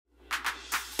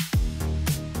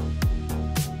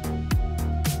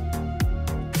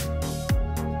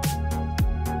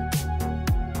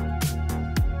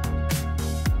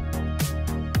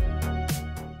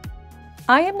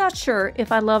I am not sure if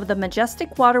I love the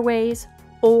majestic waterways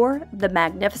or the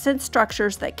magnificent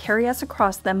structures that carry us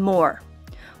across them more.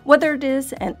 Whether it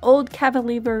is an old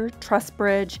cantilever truss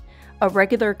bridge, a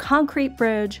regular concrete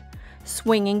bridge,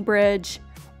 swinging bridge,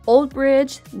 old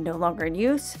bridge no longer in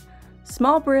use,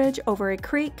 small bridge over a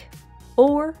creek,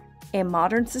 or a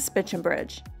modern suspension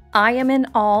bridge, I am in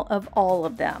awe of all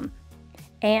of them.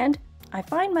 And I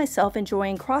find myself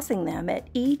enjoying crossing them at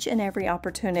each and every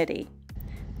opportunity.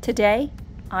 Today,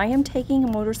 I am taking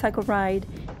a motorcycle ride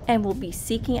and will be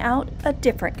seeking out a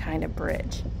different kind of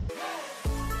bridge.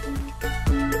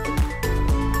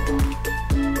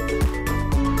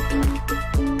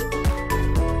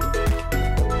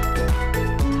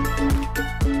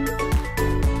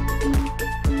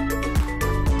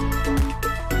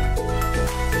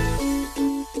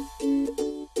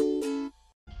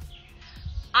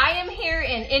 I am here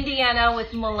in Indiana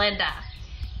with Melinda,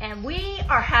 and we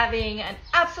are having an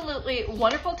absolutely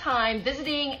wonderful time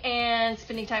visiting and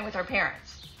spending time with our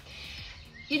parents.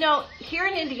 You know, here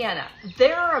in Indiana,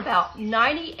 there are about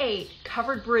 98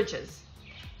 covered bridges,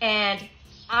 and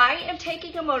I am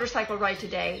taking a motorcycle ride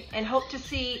today and hope to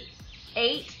see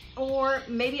 8 or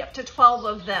maybe up to 12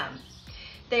 of them.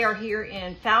 They are here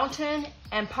in Fountain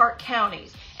and Parke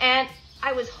Counties, and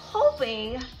I was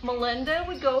hoping Melinda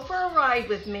would go for a ride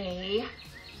with me,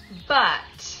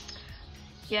 but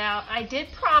yeah, I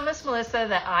did promise Melissa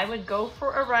that I would go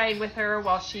for a ride with her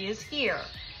while she is here.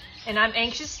 And I'm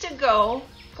anxious to go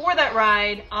for that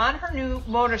ride on her new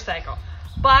motorcycle.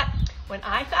 But when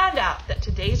I found out that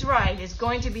today's ride is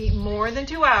going to be more than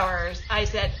 2 hours, I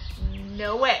said,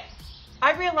 no way.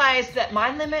 I realized that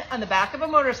my limit on the back of a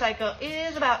motorcycle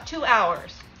is about 2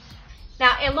 hours.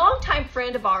 Now, a longtime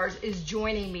friend of ours is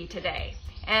joining me today,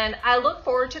 and I look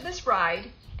forward to this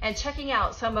ride and checking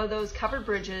out some of those covered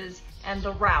bridges and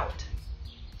the route,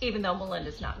 even though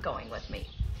Melinda's not going with me.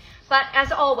 But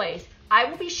as always, I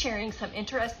will be sharing some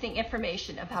interesting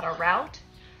information about our route,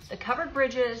 the covered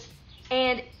bridges,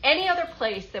 and any other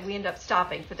place that we end up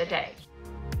stopping for the day.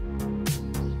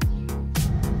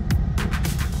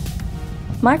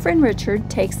 My friend Richard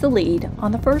takes the lead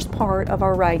on the first part of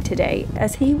our ride today,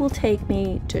 as he will take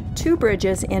me to 2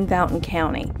 bridges in Fountain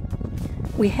County.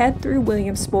 We head through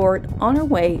Williamsport on our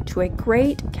way to a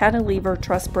great cantilever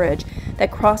truss bridge that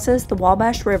crosses the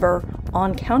Wabash River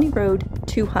on County Road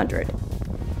 200,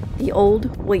 the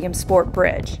old Williamsport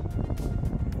Bridge.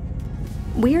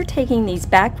 We are taking these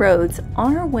back roads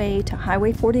on our way to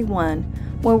Highway 41,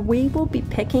 where we will be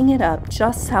picking it up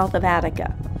just south of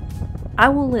Attica. I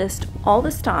will list all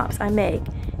the stops I make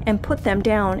and put them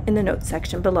down in the notes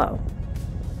section below.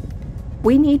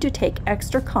 We need to take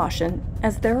extra caution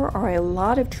as there are a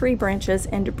lot of tree branches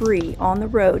and debris on the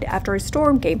road after a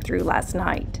storm came through last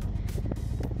night.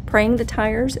 Praying the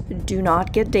tires do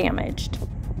not get damaged.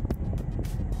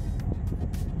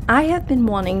 I have been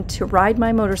wanting to ride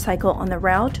my motorcycle on the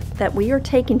route that we are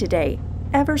taking today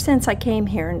ever since I came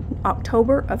here in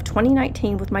October of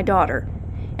 2019 with my daughter.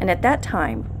 And at that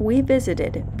time, we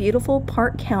visited beautiful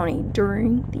Parke County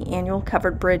during the annual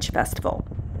Covered Bridge Festival.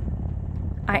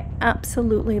 I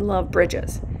absolutely love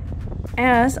bridges,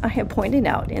 as I have pointed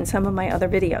out in some of my other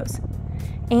videos.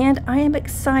 And I am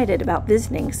excited about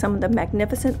visiting some of the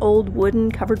magnificent old wooden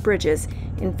covered bridges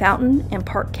in Fountain and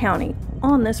Parke County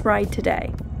on this ride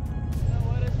today. You know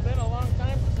what? It's been a long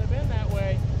time since I've been that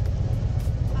way.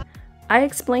 I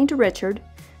explained to Richard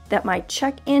that my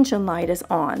check engine light is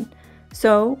on,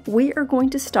 so we are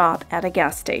going to stop at a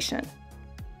gas station.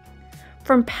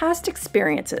 From past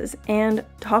experiences and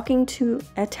talking to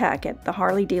a tech at the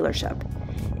Harley dealership,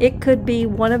 it could be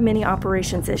one of many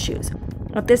operations issues.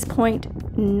 At this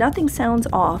point, nothing sounds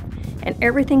off and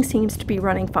everything seems to be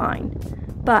running fine.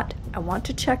 But I want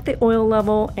to check the oil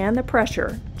level and the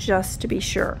pressure just to be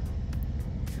sure.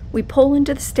 We pull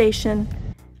into the station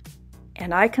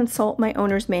and I consult my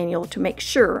owner's manual to make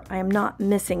sure I am not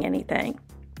missing anything.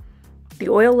 The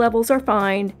oil levels are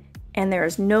fine, and there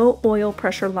is no oil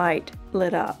pressure light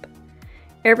lit up.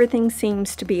 Everything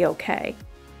seems to be okay.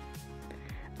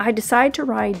 I decide to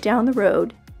ride down the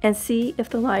road and see if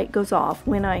the light goes off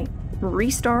when I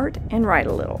restart and ride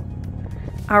a little.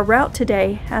 Our route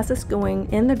today has us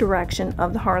going in the direction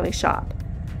of the Harley shop.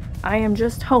 I am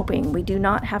just hoping we do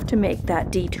not have to make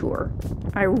that detour.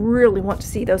 I really want to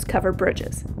see those covered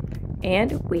bridges.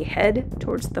 And we head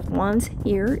towards the ones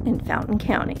here in Fountain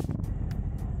County.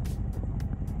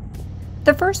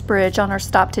 The first bridge on our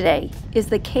stop today is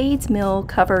the Cades Mill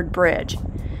Covered Bridge,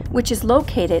 which is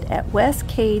located at West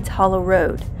Cades Hollow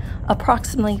Road,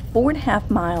 approximately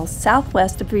 4.5 miles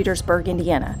southwest of Petersburg,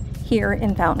 Indiana, here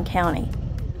in Fountain County.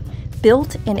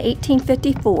 Built in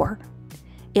 1854,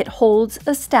 It holds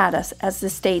a status as the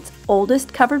state's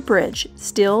oldest covered bridge,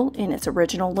 still in its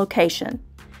original location.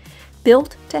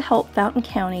 Built to help Fountain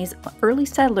County's early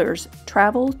settlers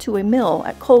travel to a mill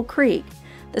at Coal Creek,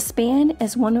 the span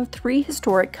is one of 3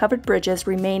 historic covered bridges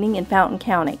remaining in Fountain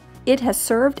County. It has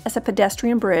served as a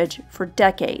pedestrian bridge for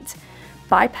decades,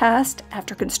 bypassed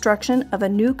after construction of a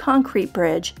new concrete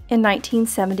bridge in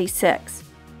 1976.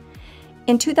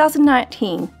 In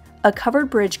 2019, a covered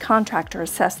bridge contractor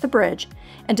assessed the bridge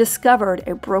and discovered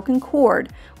a broken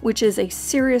cord, which is a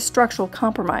serious structural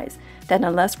compromise that,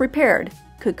 unless repaired,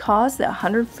 could cause the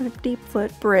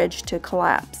 150-foot bridge to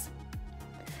collapse.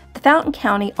 The Fountain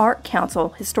County Art Council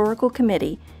Historical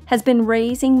Committee has been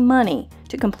raising money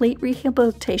to complete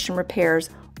rehabilitation repairs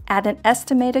at an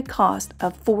estimated cost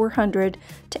of $400,000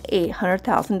 to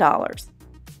 $800,000.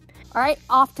 All right,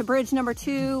 off to bridge number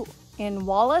 2 in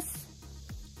Wallace.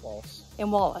 In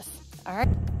Wallace. All right.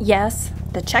 Yes,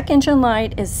 the check engine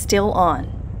light is still on.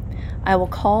 I will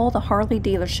call the Harley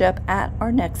dealership at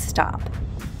our next stop.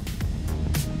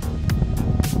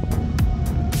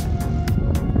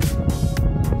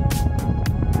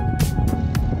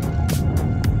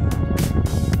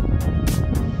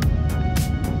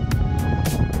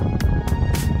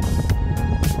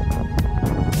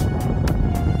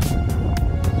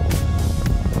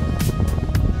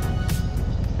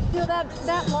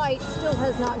 That light still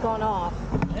has not gone off.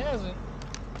 It hasn't.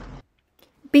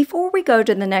 Before we go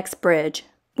to the next bridge,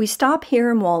 we stop here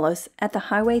in Wallace at the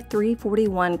Highway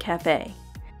 341 Cafe.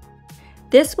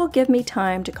 This will give me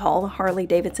time to call the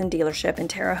Harley-Davidson dealership in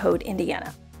Terre Haute,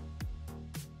 Indiana.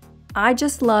 I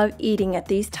just love eating at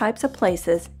these types of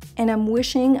places, and I'm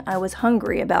wishing I was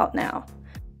hungry about now.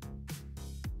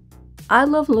 I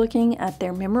love looking at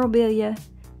their memorabilia,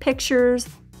 pictures,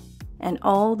 and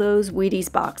all those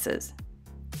Wheaties boxes.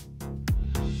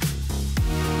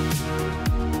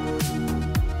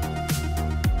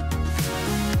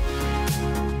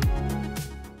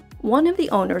 One of the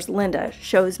owners, Linda,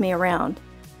 shows me around.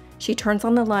 She turns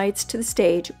on the lights to the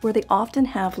stage where they often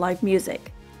have live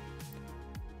music.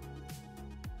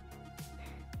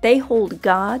 They hold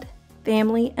God,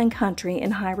 family, and country in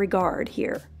high regard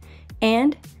here,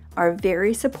 and are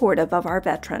very supportive of our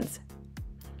veterans.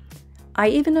 I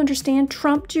even understand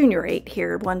Trump Jr. ate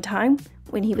here one time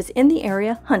when he was in the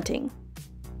area hunting.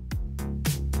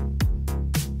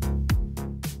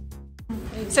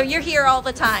 So you're here all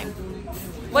the time.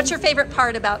 What's your favorite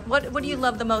part about, what do you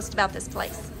love the most about this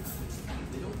place?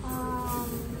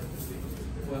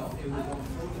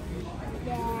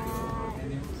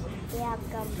 They have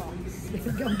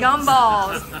gumballs.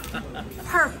 Gumballs.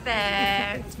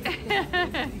 Perfect.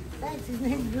 Thanks, his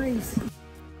name's Grease.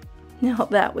 Now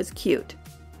that was cute.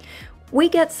 We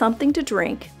get something to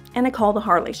drink and I call the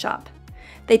Harley shop.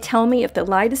 They tell me if the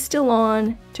light is still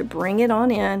on to bring it on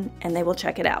in and they will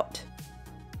check it out.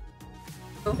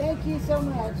 Thank you so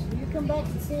much. You come back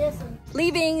and see us.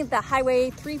 Leaving the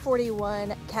Highway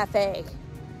 341 Cafe.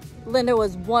 Linda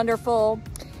was wonderful.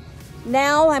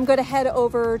 Now I'm going to head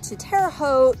over to Terre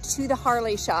Haute to the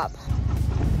Harley shop.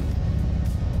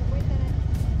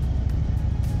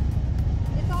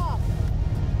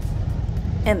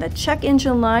 And the check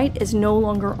engine light is no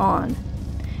longer on.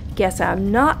 Guess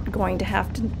I'm not going to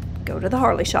have to go to the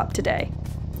Harley shop today.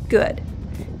 Good.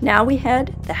 Now we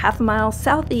head the half a mile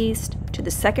southeast to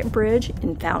the second bridge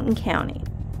in Fountain County.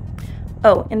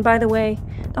 Oh, and by the way,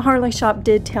 the Harley shop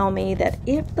did tell me that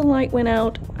if the light went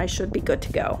out, I should be good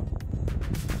to go.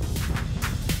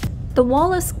 The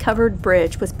Wallace Covered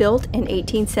Bridge was built in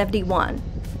 1871,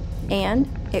 and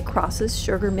it crosses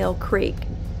Sugar Mill Creek.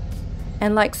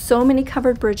 And like so many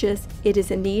covered bridges, it is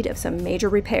in need of some major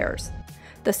repairs.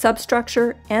 The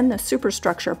substructure and the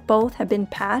superstructure both have been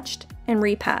patched and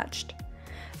repatched.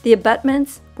 The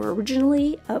abutments were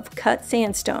originally of cut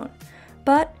sandstone,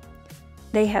 but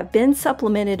they have been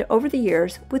supplemented over the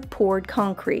years with poured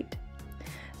concrete.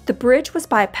 The bridge was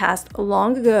bypassed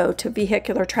long ago to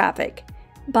vehicular traffic,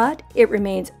 but it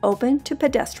remains open to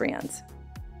pedestrians.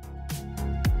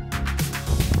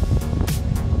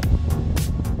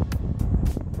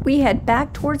 We head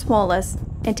back towards Wallace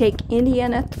and take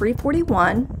Indiana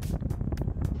 341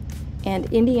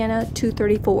 and Indiana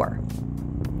 234.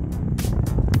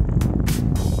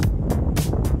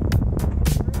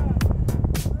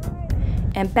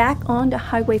 And back onto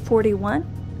Highway 41,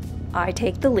 I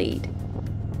take the lead.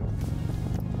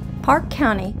 Parke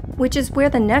County, which is where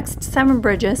the next 7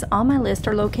 bridges on my list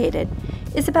are located,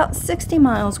 is about 60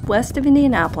 miles west of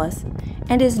Indianapolis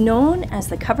and is known as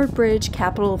the covered bridge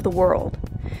capital of the world.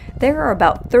 There are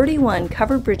about 31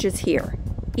 covered bridges here,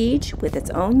 each with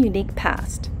its own unique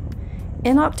past.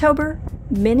 In October,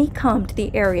 Many come to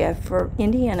the area for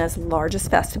Indiana's largest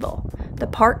festival, the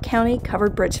Parke County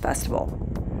Covered Bridge Festival.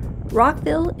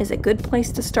 Rockville is a good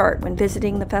place to start when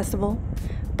visiting the festival,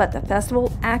 but the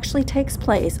festival actually takes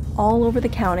place all over the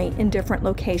county in different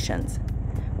locations.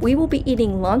 We will be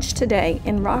eating lunch today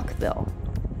in Rockville,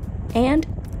 and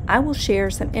I will share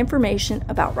some information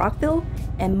about Rockville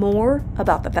and more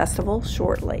about the festival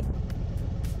shortly.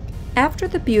 After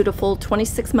the beautiful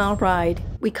 26-mile ride,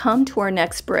 we come to our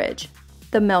next bridge,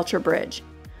 the Melcher Bridge.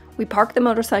 We park the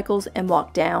motorcycles and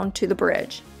walk down to the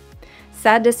bridge.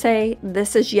 Sad to say,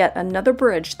 this is yet another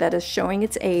bridge that is showing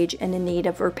its age and in need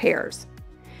of repairs.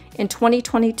 In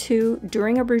 2022,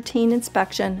 during a routine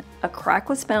inspection, a crack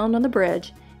was found on the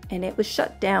bridge and it was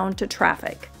shut down to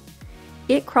traffic.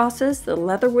 It crosses the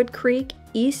Leatherwood Creek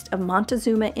east of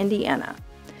Montezuma, Indiana,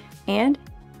 and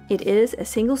it is a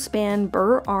single-span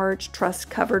Burr Arch truss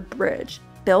covered bridge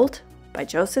built by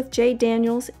Joseph J.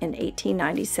 Daniels in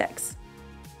 1896.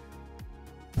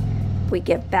 We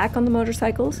get back on the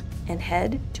motorcycles and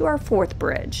head to our fourth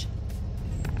bridge.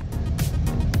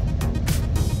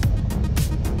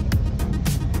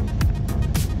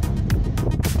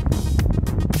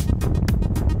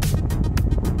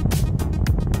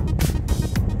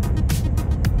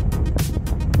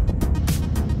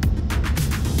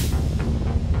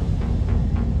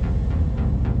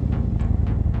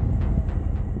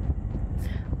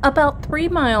 About 3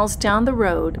 miles down the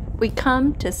road, we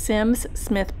come to Sims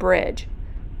Smith Bridge.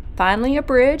 Finally a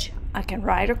bridge I can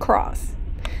ride across.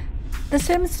 The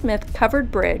Sims Smith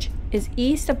Covered Bridge is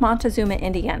east of Montezuma,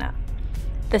 Indiana.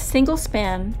 The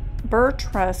single-span Burr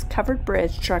Truss covered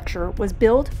bridge structure was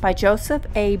built by Joseph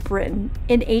A. Britton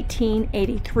in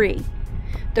 1883.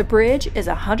 The bridge is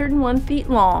 101 feet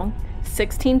long,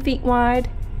 16 feet wide,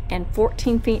 and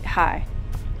 14 feet high.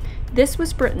 This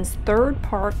was Britton's third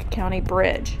Parke County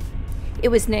bridge. It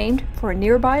was named for a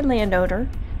nearby landowner,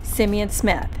 Simeon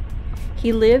Smith.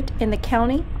 He lived in the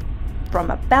county from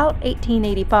about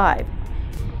 1885,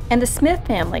 and the Smith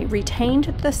family retained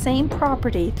the same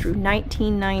property through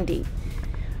 1990.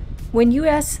 When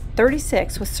US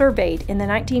 36 was surveyed in the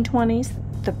 1920s,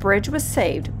 the bridge was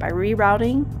saved by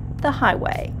rerouting the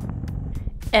highway.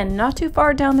 And not too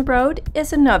far down the road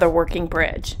is another working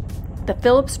bridge. The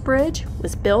Phillips Bridge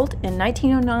was built in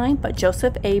 1909 by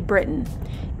Joseph A. Britton.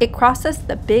 It crosses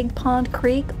the Big Pond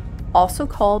Creek, also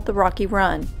called the Rocky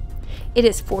Run. It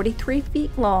is 43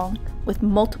 feet long with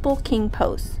multiple king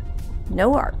posts.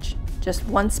 No arch, just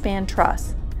one span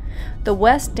truss. The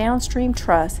west downstream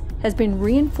truss has been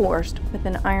reinforced with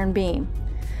an iron beam.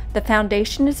 The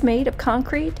foundation is made of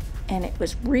concrete and it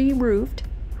was re-roofed,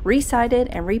 re-sided,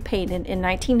 and repainted in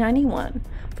 1991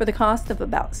 for the cost of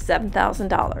about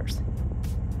 $7,000.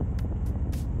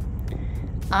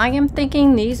 I am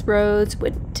thinking these roads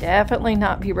would definitely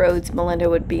not be roads Melinda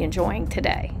would be enjoying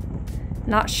today.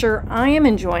 Not sure I am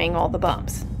enjoying all the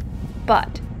bumps,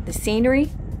 but the scenery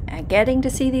and getting to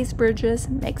see these bridges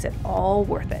makes it all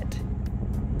worth it.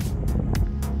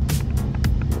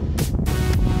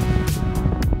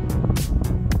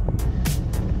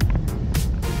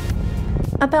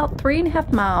 About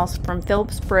 3.5 miles from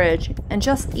Phillips Bridge and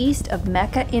just east of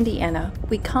Mecca, Indiana,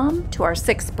 we come to our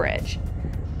sixth bridge,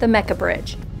 the Mecca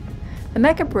Bridge. The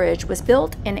Mecca Bridge was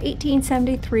built in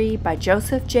 1873 by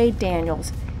Joseph J.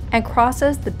 Daniels and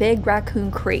crosses the Big Raccoon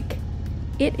Creek.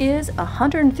 It is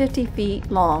 150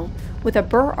 feet long with a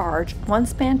Burr Arch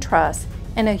one-span truss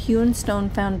and a hewn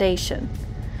stone foundation.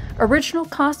 Original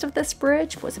cost of this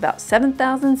bridge was about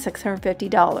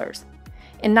 $7,650.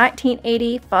 In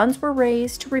 1980, funds were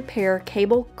raised to repair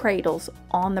cable cradles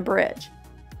on the bridge.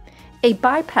 A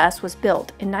bypass was built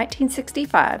in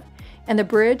 1965 and the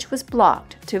bridge was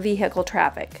blocked to vehicle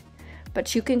traffic,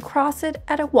 but you can cross it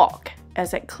at a walk,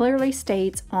 as it clearly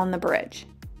states on the bridge.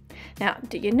 Now,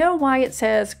 do you know why it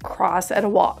says cross at a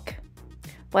walk?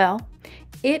 Well,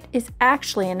 it is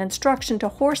actually an instruction to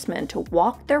horsemen to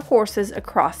walk their horses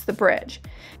across the bridge,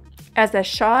 as the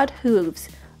shod hooves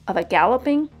of a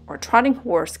galloping or trotting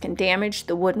horse can damage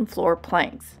the wooden floor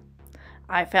planks.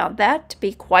 I found that to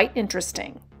be quite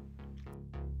interesting.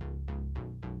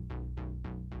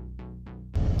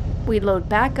 We load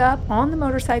back up on the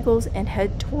motorcycles and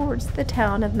head towards the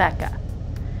town of Mecca.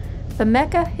 The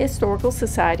Mecca Historical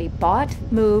Society bought,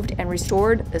 moved, and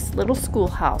restored this little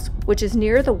schoolhouse, which is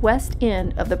near the west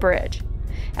end of the bridge.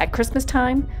 At Christmas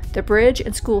time, the bridge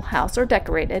and schoolhouse are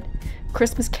decorated,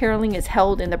 Christmas caroling is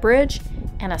held in the bridge,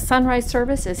 and a sunrise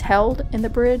service is held in the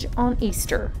bridge on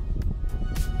Easter.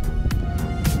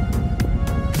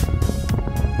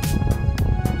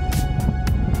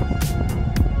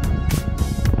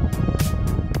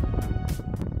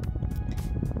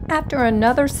 After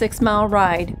another 6-mile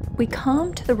ride, we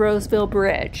come to the Roseville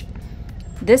Bridge.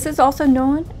 This is also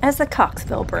known as the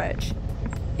Coxville Bridge.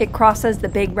 It crosses the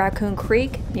Big Raccoon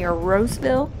Creek near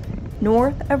Roseville,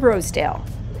 north of Rosedale.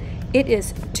 It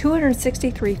is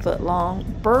 263-foot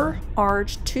long,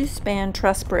 burr-arched, 2-span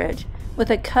truss bridge with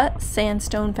a cut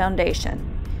sandstone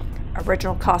foundation.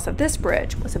 Original cost of this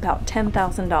bridge was about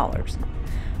 $10,000.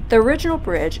 The original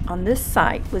bridge on this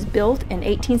site was built in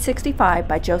 1865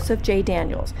 by Joseph J.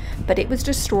 Daniels, but it was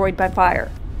destroyed by fire.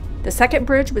 The second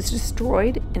bridge was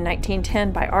destroyed in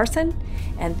 1910 by arson,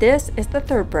 and this is the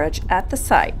third bridge at the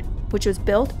site, which was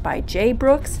built by J.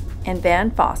 Brooks and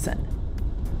Van Fossen.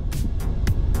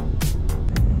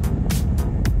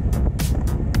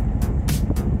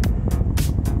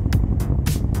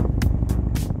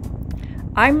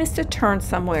 I missed a turn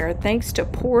somewhere thanks to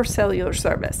poor cellular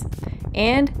service,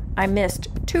 and I missed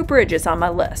 2 bridges on my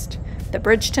list, the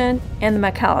Bridgeton and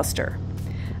the McAllister.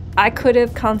 I could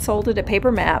have consulted a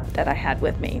paper map that I had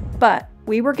with me, but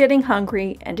we were getting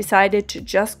hungry and decided to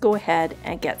just go ahead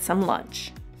and get some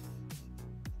lunch.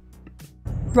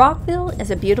 Rockville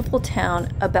is a beautiful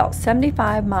town about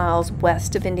 75 miles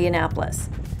west of Indianapolis.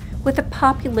 With a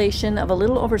population of a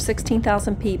little over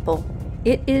 16,000 people,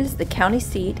 it is the county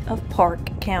seat of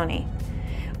Parke County.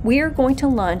 We are going to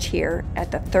lunch here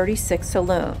at the 36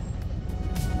 Saloon.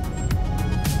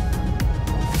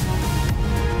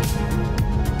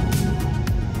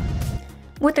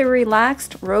 With a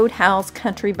relaxed roadhouse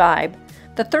country vibe,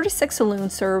 the 36 Saloon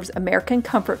serves American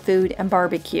comfort food and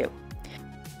barbecue.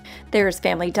 There is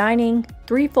family dining,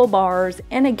 3 full bars,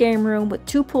 and a game room with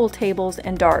 2 pool tables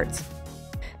and darts.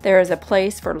 There is a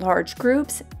place for large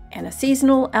groups and a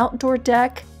seasonal outdoor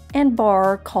deck and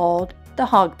bar called the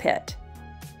Hog Pit.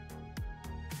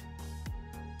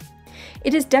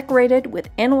 It is decorated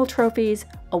with animal trophies,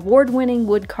 award-winning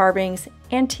wood carvings,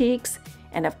 antiques,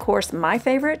 and of course my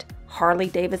favorite,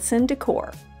 Harley-Davidson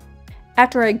decor.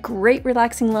 After a great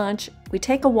relaxing lunch, we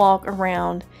take a walk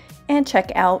around and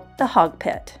check out the Hog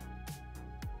Pit.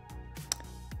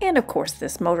 And of course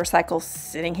this motorcycle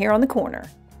sitting here on the corner.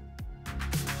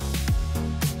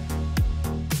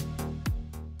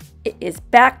 It is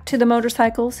back to the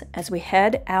motorcycles as we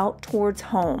head out towards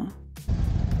home.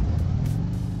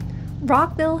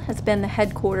 Rockville has been the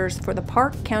headquarters for the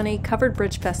Parke County Covered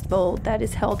Bridge Festival that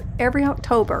is held every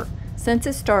October since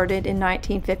it started in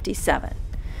 1957.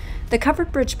 The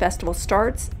Covered Bridge Festival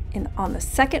starts on the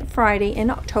second Friday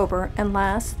in October and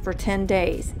lasts for 10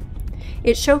 days.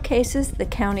 It showcases the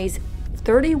county's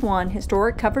 31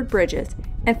 historic covered bridges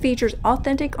and features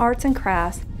authentic arts and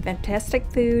crafts, fantastic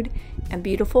food, and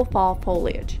beautiful fall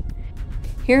foliage.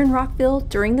 Here in Rockville,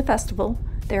 during the festival,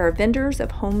 there are vendors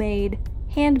of homemade,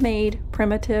 handmade,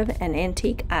 primitive, and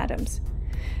antique items.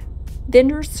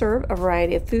 Vendors serve a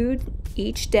variety of food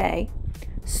each day.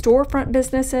 Storefront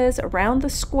businesses around the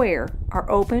square are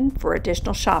open for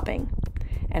additional shopping.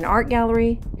 An art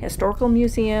gallery, historical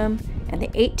museum, and the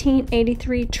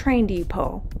 1883 train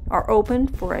depot are open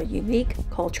for a unique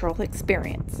cultural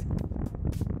experience.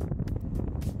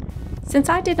 Since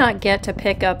I did not get to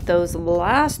pick up those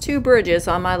last 2 bridges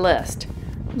on my list,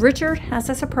 Richard has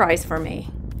a surprise for me,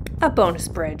 a bonus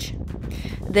bridge.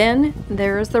 Then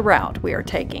there is the route we are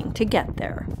taking to get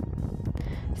there.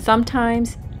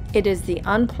 Sometimes it is the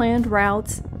unplanned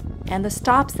routes and the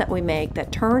stops that we make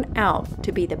that turn out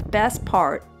to be the best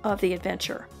part of the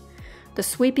adventure. The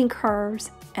sweeping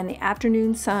curves and the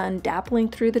afternoon sun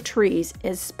dappling through the trees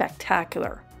is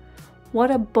spectacular.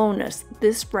 What a bonus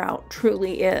this route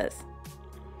truly is.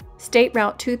 State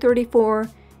Route 234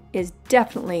 is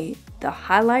definitely the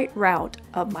highlight route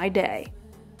of my day.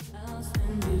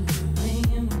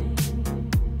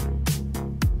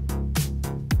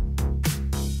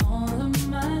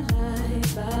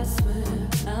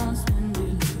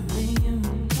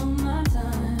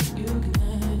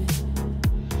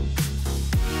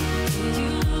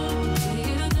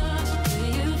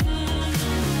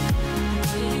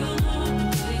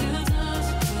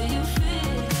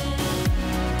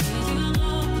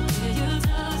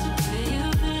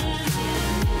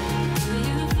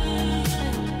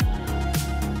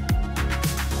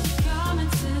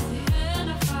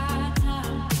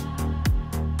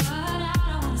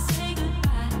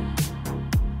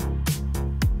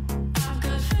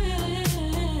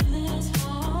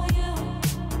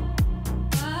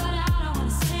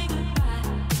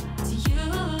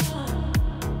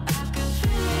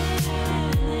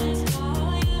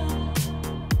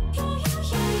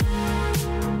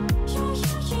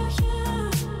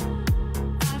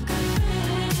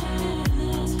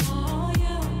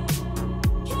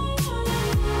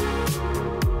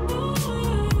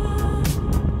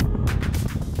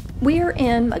 We are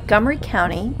in Montgomery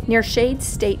County near Shade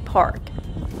State Park,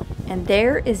 and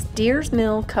there is Deers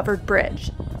Mill Covered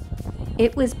Bridge.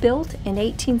 It was built in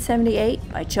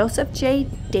 1878 by Joseph J.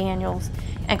 Daniels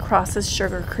and crosses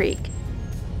Sugar Creek.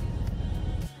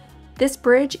 This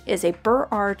bridge is a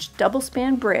burr-arch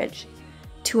double-span bridge,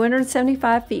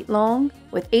 275 feet long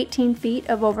with 18 feet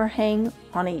of overhang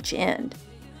on each end.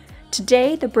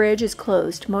 Today, the bridge is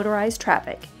closed to motorized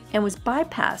traffic and was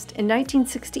bypassed in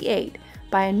 1968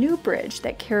 by a new bridge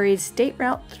that carries State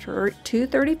Route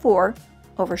 234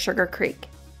 over Sugar Creek.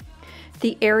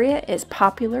 The area is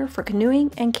popular for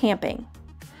canoeing and camping.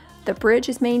 The bridge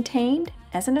is maintained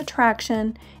as an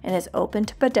attraction and is open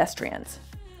to pedestrians.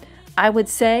 I would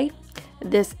say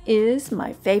this is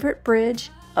my favorite bridge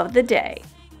of the day.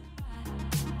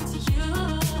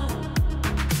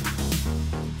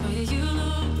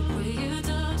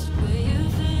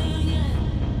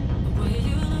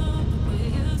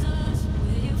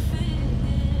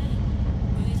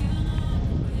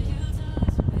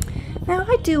 Now,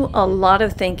 I do a lot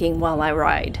of thinking while I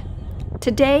ride.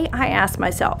 Today, I asked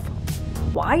myself,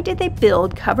 why did they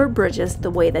build covered bridges the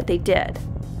way that they did?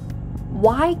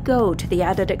 Why go to the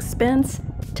added expense,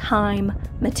 time,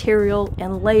 material,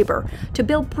 and labor to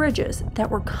build bridges that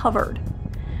were covered?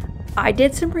 I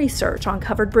did some research on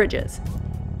covered bridges.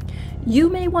 You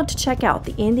may want to check out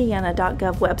the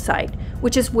indiana.gov website,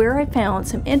 which is where I found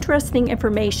some interesting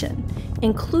information,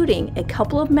 including a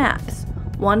couple of maps,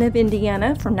 one of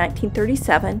Indiana from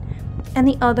 1937 and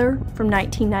the other from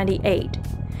 1998.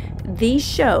 These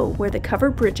show where the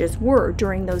covered bridges were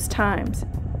during those times.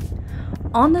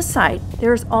 On the site,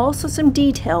 there is also some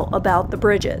detail about the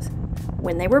bridges,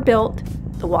 when they were built,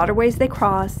 the waterways they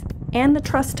cross, and the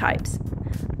truss types.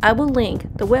 I will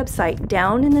link the website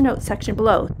down in the notes section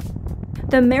below.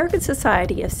 The American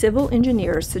Society of Civil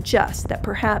Engineers suggests that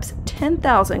perhaps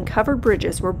 10,000 covered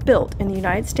bridges were built in the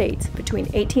United States between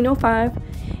 1805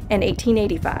 and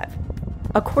 1885.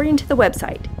 According to the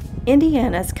website,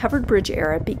 Indiana's covered bridge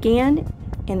era began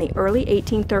in the early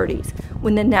 1830s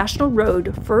when the National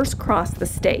Road first crossed the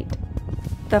state.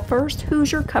 The first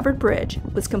Hoosier covered bridge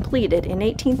was completed in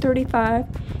 1835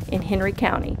 in Henry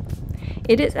County.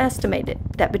 It is estimated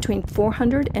that between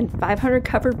 400 and 500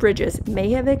 covered bridges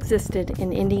may have existed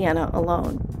in Indiana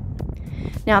alone.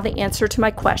 Now, the answer to my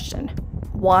question,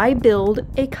 why build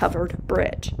a covered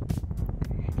bridge?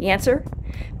 The answer?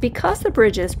 Because the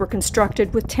bridges were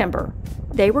constructed with timber,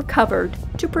 they were covered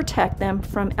to protect them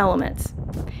from elements.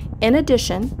 In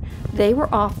addition, they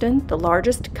were often the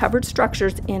largest covered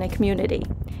structures in a community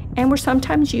and were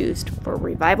sometimes used for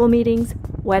revival meetings,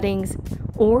 weddings,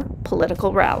 or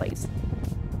political rallies.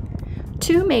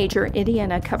 Two major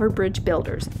Indiana covered bridge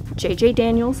builders, J.J.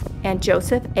 Daniels and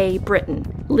Joseph A.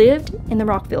 Britton, lived in the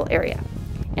Rockville area,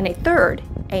 and a third,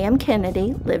 A.M.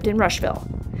 Kennedy, lived in Rushville.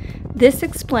 This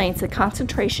explains the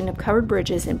concentration of covered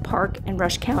bridges in Parke and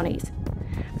Rush counties.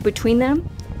 Between them,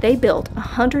 they built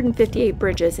 158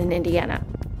 bridges in Indiana.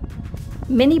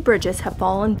 Many bridges have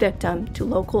fallen victim to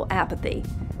local apathy,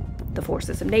 the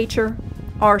forces of nature,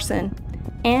 arson,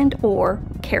 and/or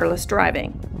careless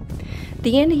driving.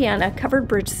 The Indiana Covered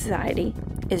Bridge Society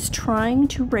is trying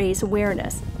to raise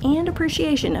awareness and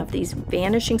appreciation of these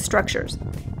vanishing structures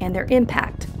and their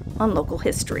impact on local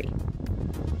history.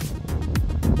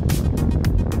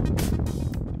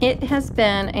 It has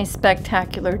been a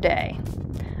spectacular day.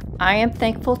 I am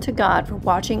thankful to God for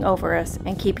watching over us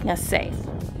and keeping us safe.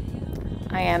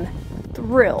 I am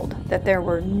thrilled that there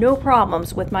were no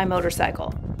problems with my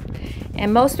motorcycle.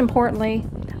 And most importantly,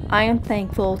 I am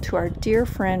thankful to our dear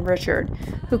friend Richard,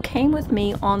 who came with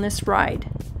me on this ride.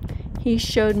 He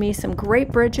showed me some great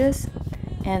bridges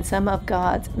and some of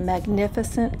God's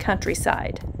magnificent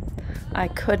countryside. I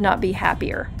could not be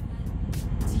happier.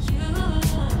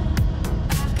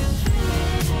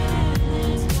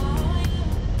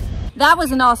 That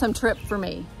was an awesome trip for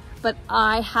me, but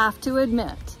I have to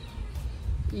admit,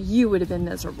 you would have been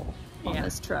miserable on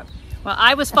this trip. Well,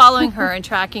 I was following her and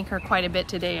tracking her quite a bit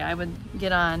today. I would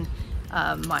get on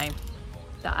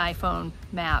the iPhone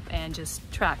map and just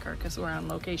track her because we're on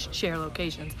share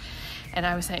locations. And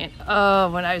I was saying,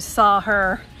 oh, when I saw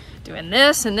her doing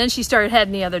this and then she started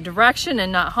heading the other direction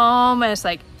and not home, and it's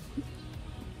like,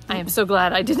 I am so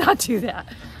glad I did not do that.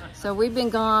 So we've been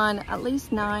gone at least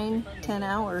 9-10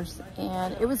 hours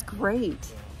and it was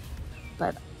great.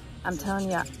 But I'm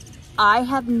telling you, I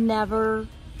have never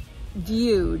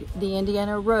viewed the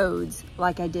Indiana roads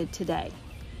like I did today.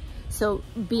 So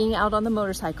being out on the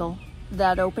motorcycle,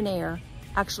 that open air,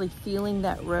 actually feeling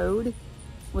that road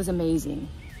was amazing.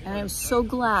 And I'm so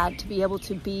glad to be able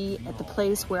to be at the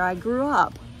place where I grew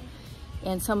up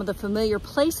and some of the familiar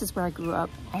places where I grew up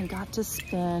and got to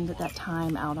spend that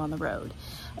time out on the road.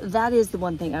 That is the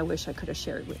one thing I wish I could have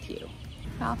shared with you.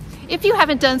 Well, if you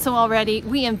haven't done so already,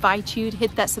 we invite you to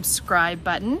hit that subscribe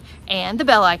button and the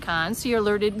bell icon so you're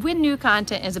alerted when new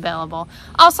content is available.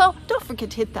 Also, don't forget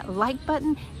to hit that like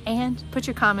button and put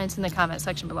your comments in the comment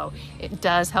section below. It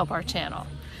does help our channel.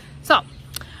 So,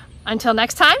 until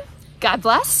next time, God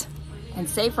bless. And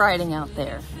safe riding out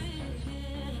there.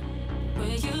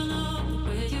 Where you